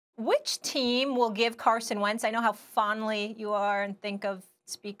Which team will give Carson Wentz, I know how fondly you are and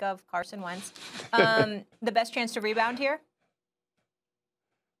speak of Carson Wentz, the best chance to rebound here?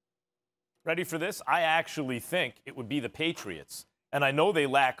 Ready for this? I actually think it would be the Patriots. And I know they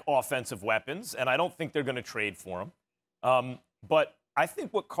lack offensive weapons, and I don't think they're going to trade for them. But I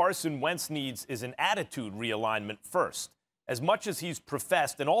think what Carson Wentz needs is an attitude realignment first. As much as he's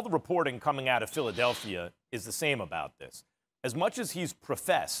professed, and all the reporting coming out of Philadelphia is the same about this, as much as he's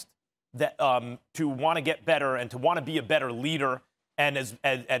professed that to want to get better and to want to be a better leader, and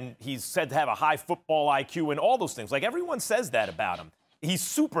he's said to have a high football IQ and all those things. Like, everyone says that about him. He's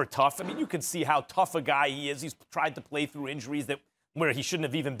super tough. I mean, you can see how tough a guy he is. He's tried to play through injuries where he shouldn't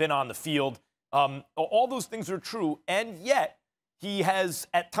have even been on the field. All those things are true, and yet he has,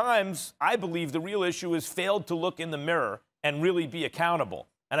 at times, I believe the real issue is failed to look in the mirror and really be accountable.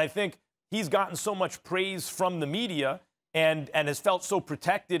 And I think he's gotten so much praise from the media and has felt so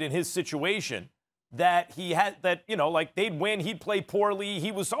protected in his situation that he had that, you know, like they'd win, he'd play poorly.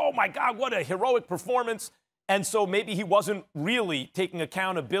 He was, oh my God, what a heroic performance. And so maybe he wasn't really taking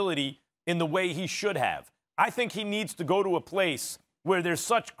accountability in the way he should have. I think he needs to go to a place where there's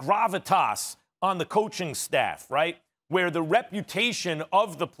such gravitas on the coaching staff, right? Where the reputation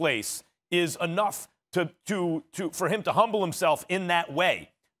of the place is enough for him to humble himself in that way.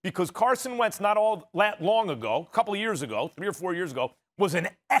 Because Carson Wentz, not all that long ago, a couple of years ago, 3 or 4 years ago, was an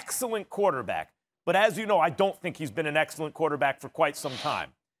excellent quarterback. But as you know, I don't think he's been an excellent quarterback for quite some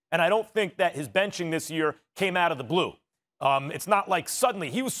time. And I don't think that his benching this year came out of the blue. It's not like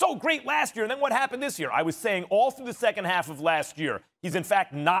suddenly he was so great last year, and then what happened this year? I was saying all through the second half of last year, he's in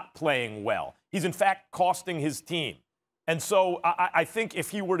fact not playing well. He's in fact costing his team. And so I think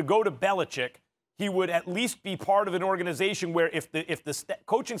if he were to go to Belichick, he would at least be part of an organization where if the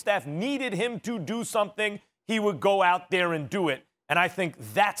coaching staff needed him to do something, he would go out there and do it. And I think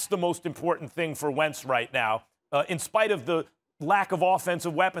that's the most important thing for Wentz right now. In spite of the lack of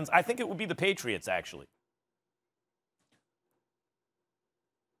offensive weapons, I think it would be the Patriots, actually.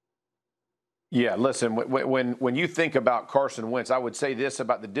 Yeah, listen, when you think about Carson Wentz, I would say this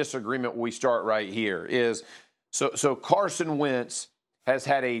about the disagreement we start right here is, so Carson Wentz has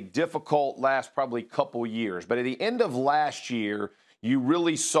had a difficult last probably couple years. But at the end of last year, you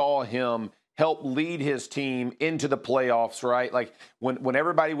really saw him help lead his team into the playoffs, right? Like when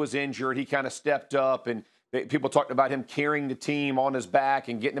everybody was injured, he kind of stepped up, and people talked about him carrying the team on his back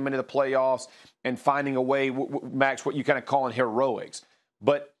and getting them into the playoffs and finding a way, Max, what you kind of calling heroics.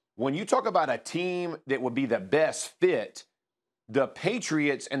 But when you talk about a team that would be the best fit, the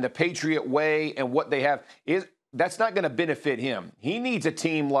Patriots and the Patriot way and what they have that's not going to benefit him. He needs a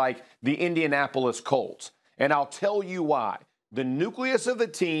team like the Indianapolis Colts. And I'll tell you why. The nucleus of the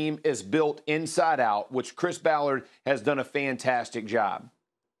team is built inside out, which Chris Ballard has done a fantastic job.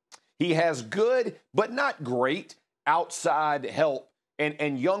 He has good, but not great, outside help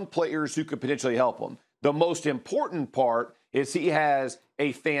and young players who could potentially help him. The most important part is he has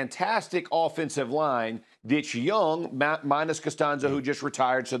a fantastic offensive line that's young, minus Costanzo, who just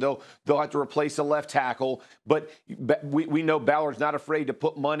retired, so they'll have to replace the left tackle. But we know Ballard's not afraid to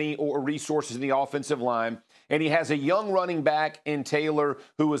put money or resources in the offensive line. And he has a young running back in Taylor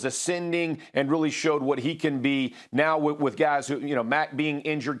who is ascending and really showed what he can be now with guys who, you know, Mac being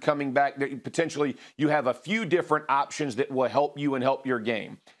injured, coming back. Potentially you have a few different options that will help you and help your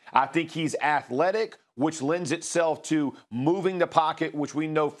game. I think he's athletic, which lends itself to moving the pocket, which we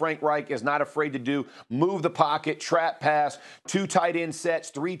know Frank Reich is not afraid to do. Move the pocket, trap pass, 2 tight end sets,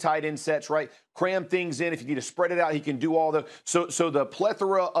 3 tight end sets, right? Cram things in. If you need to spread it out, he can do all the – so the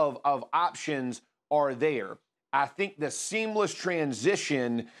plethora of options are there. I think the seamless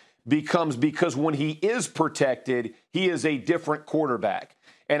transition becomes because when he is protected, he is a different quarterback.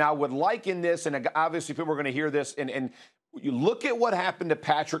 And I would liken this, and obviously people are going to hear this, and you look at what happened to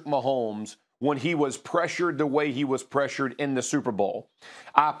Patrick Mahomes when he was pressured the way he was pressured in the Super Bowl.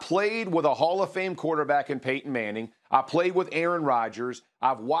 I played with a Hall of Fame quarterback in Peyton Manning. I played with Aaron Rodgers.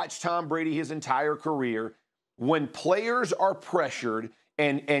 I've watched Tom Brady his entire career. When players are pressured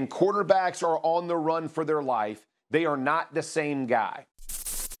and quarterbacks are on the run for their life, they are not the same guy.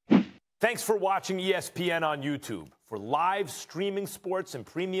 Thanks for watching ESPN on YouTube. For live streaming sports and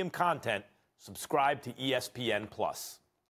premium content, subscribe to ESPN+.